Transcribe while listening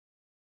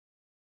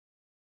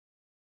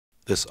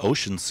This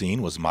ocean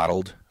scene was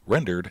modeled,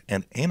 rendered,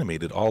 and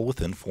animated all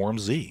within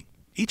formz.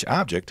 Each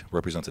object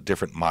represents a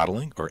different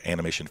modeling or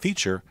animation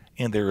feature,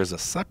 and there is a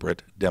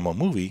separate demo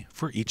movie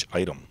for each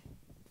item.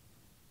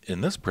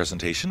 In this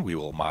presentation, we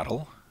will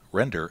model,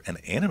 render, and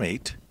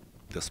animate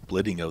the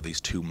splitting of these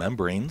two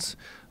membranes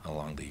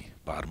along the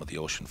bottom of the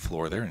ocean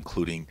floor there,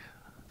 including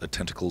the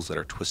tentacles that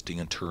are twisting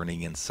and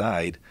turning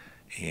inside,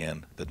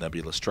 and the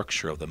nebulous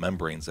structure of the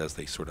membranes as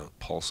they sort of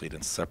pulsate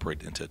and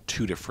separate into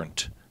two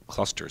different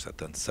clusters that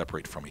then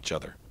separate from each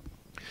other.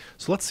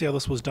 So let's see how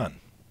this was done.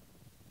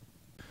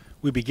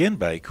 We begin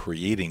by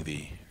creating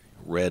the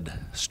red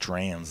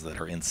strands that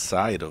are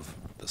inside of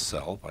the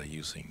cell by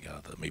using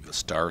maybe the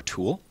star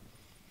tool,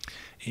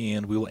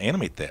 and we will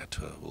animate that.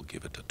 We'll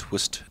give it a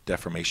twist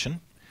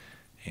deformation,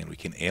 and we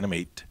can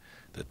animate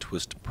the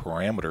twist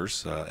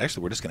parameters.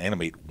 Actually, we're just going to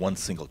animate one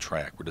single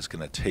track. We're just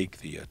going to take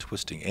the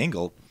twisting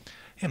angle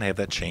and have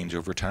that change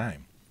over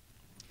time.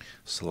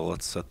 So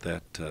let's set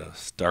that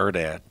start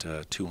at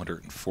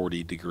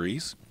 240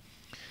 degrees,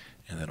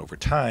 and then over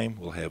time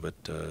we'll have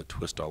it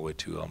twist all the way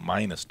to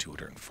minus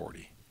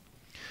 240.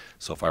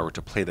 So if I were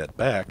to play that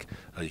back,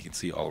 you can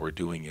see all we're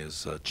doing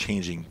is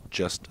changing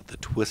just the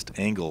twist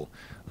angle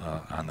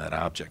on that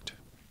object.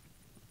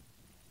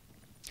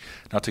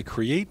 Now to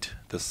create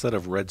the set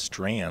of red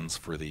strands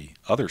for the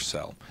other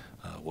cell,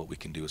 what we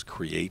can do is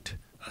create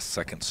a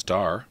second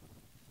star.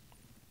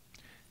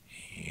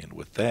 And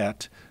with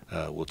that,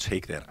 we'll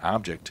take that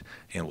object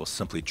and we'll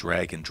simply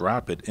drag and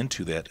drop it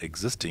into that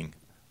existing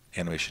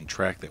animation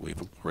track that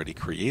we've already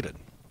created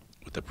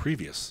with the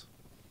previous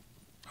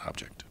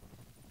object.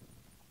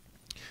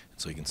 And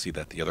so you can see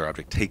that the other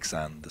object takes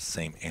on the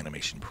same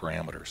animation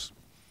parameters.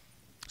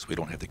 So we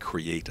don't have to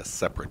create a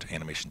separate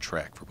animation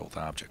track for both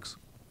objects.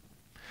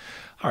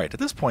 Alright, at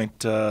this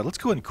point, let's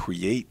go ahead and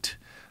create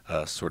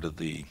sort of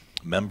the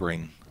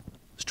membrane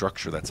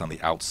structure that's on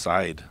the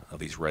outside of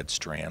these red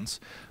strands.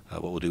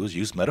 What we'll do is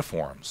use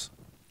metaforms.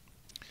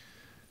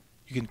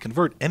 You can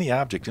convert any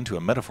object into a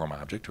metaform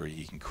object, or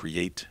you can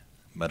create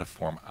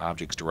metaform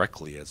objects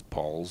directly as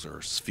balls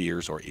or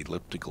spheres or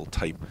elliptical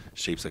type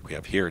shapes like we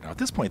have here. Now at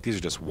this point, these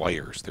are just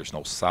wires. There's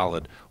no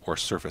solid or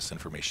surface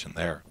information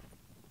there.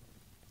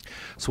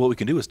 So what we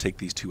can do is take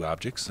these two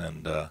objects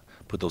and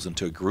put those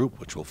into a group,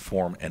 which will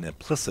form an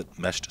implicit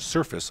meshed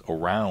surface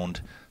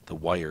around the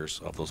wires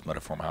of those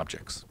metaform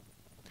objects.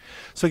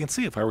 So you can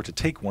see if I were to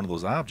take one of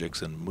those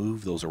objects and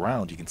move those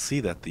around, you can see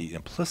that the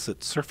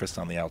implicit surface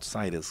on the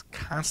outside is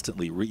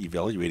constantly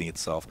re-evaluating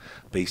itself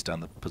based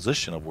on the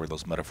position of where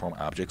those metaform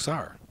objects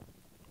are.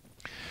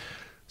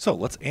 So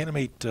let's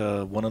animate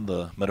one of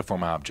the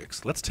metaform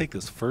objects. Let's take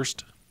this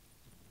first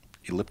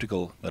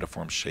elliptical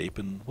metaform shape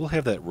and we'll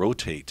have that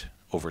rotate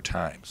over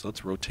time. So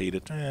let's rotate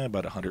it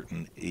about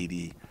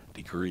 180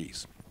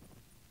 degrees.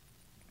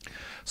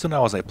 So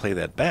now as I play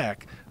that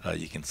back,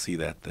 you can see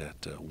that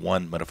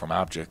one metaform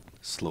object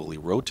slowly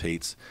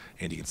rotates,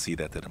 and you can see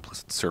that that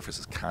implicit surface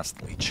is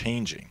constantly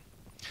changing.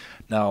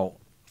 Now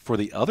for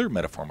the other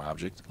metaform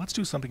object, let's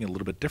do something a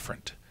little bit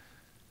different.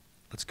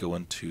 Let's go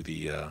into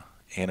the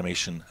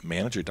Animation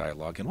Manager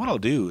dialog, and what I'll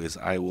do is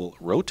I will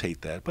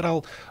rotate that, but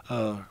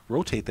I'll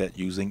rotate that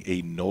using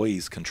a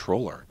noise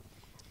controller.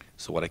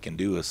 So what I can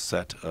do is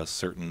set a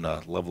certain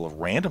level of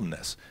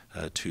randomness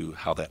to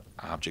how that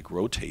object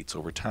rotates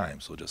over time.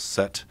 So just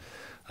set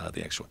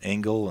the actual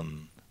angle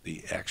and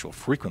the actual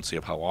frequency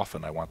of how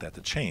often I want that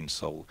to change.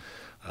 So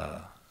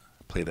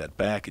play that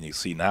back and you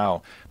see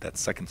now that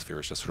second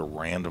sphere is just sort of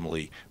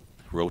randomly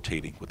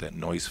rotating with that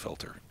noise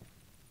filter.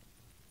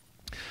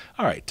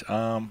 Alright,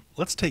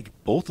 let's take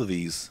both of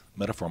these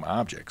metaform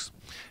objects,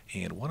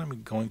 and what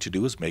I'm going to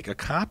do is make a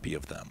copy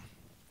of them.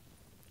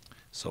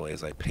 So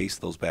as I paste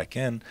those back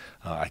in,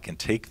 I can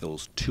take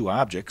those two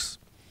objects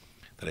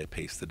that I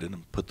pasted in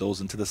and put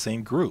those into the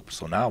same group.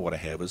 So now what I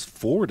have is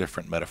four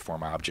different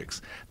metaform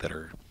objects that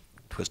are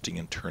twisting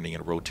and turning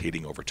and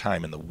rotating over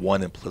time in the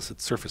one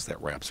implicit surface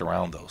that wraps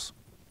around those.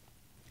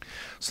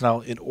 So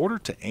now in order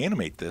to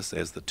animate this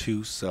as the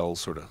two cells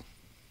sort of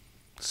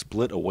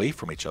split away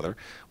from each other,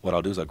 what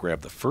I'll do is I'll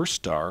grab the first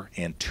star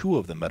and two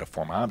of the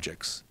metaform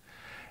objects,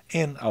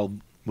 and I'll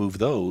move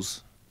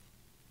those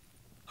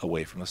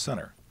away from the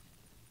center.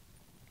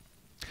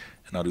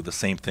 And I'll do the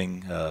same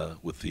thing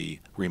with the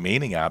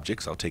remaining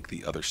objects. I'll take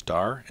the other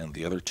star and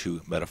the other two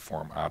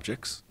metaform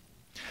objects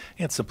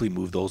and simply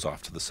move those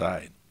off to the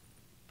side.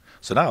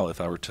 So now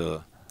if I were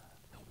to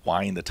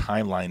wind the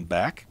timeline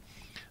back,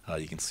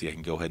 you can see I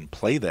can go ahead and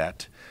play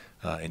that,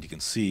 and you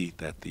can see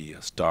that the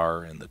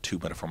star and the two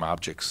metaform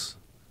objects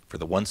for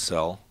the one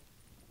cell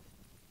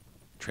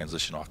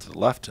transition off to the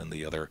left and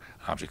the other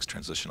objects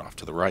transition off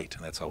to the right,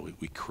 and that's how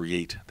we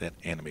create that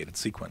animated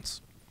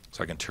sequence.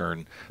 So I can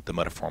turn the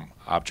metaform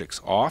objects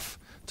off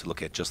to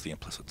look at just the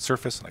implicit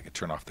surface, and I can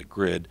turn off the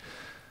grid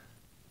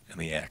and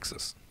the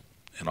axis,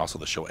 and also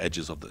to show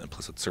edges of the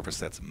implicit surface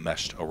that's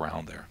meshed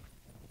around there.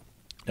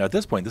 Now at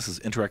this point, this is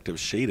interactive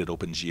shaded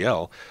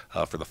OpenGL.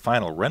 For the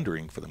final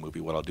rendering for the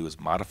movie, what I'll do is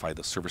modify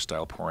the server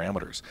style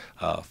parameters.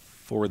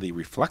 For the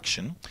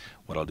reflection,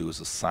 what I'll do is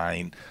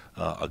assign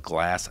a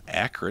glass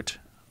accurate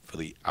for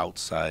the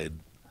outside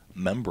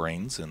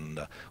membranes, and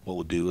what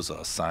we'll do is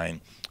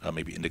assign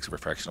maybe index of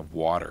refraction of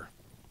water.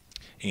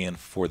 And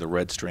for the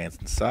red strands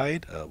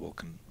inside, we'll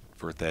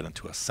convert that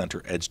into a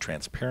center edge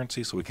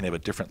transparency, so we can have a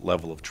different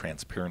level of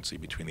transparency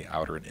between the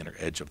outer and inner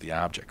edge of the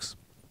objects.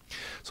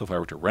 So if I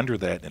were to render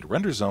that into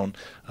render zone,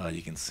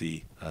 you can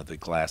see the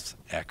glass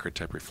accurate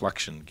type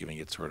reflection, giving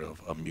it sort of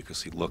a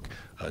mucousy look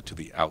to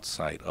the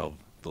outside of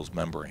those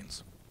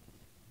membranes.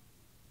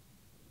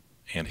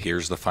 And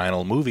here's the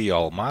final movie,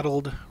 all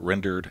modeled,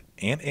 rendered,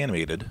 and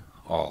animated,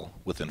 all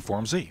within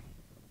formz.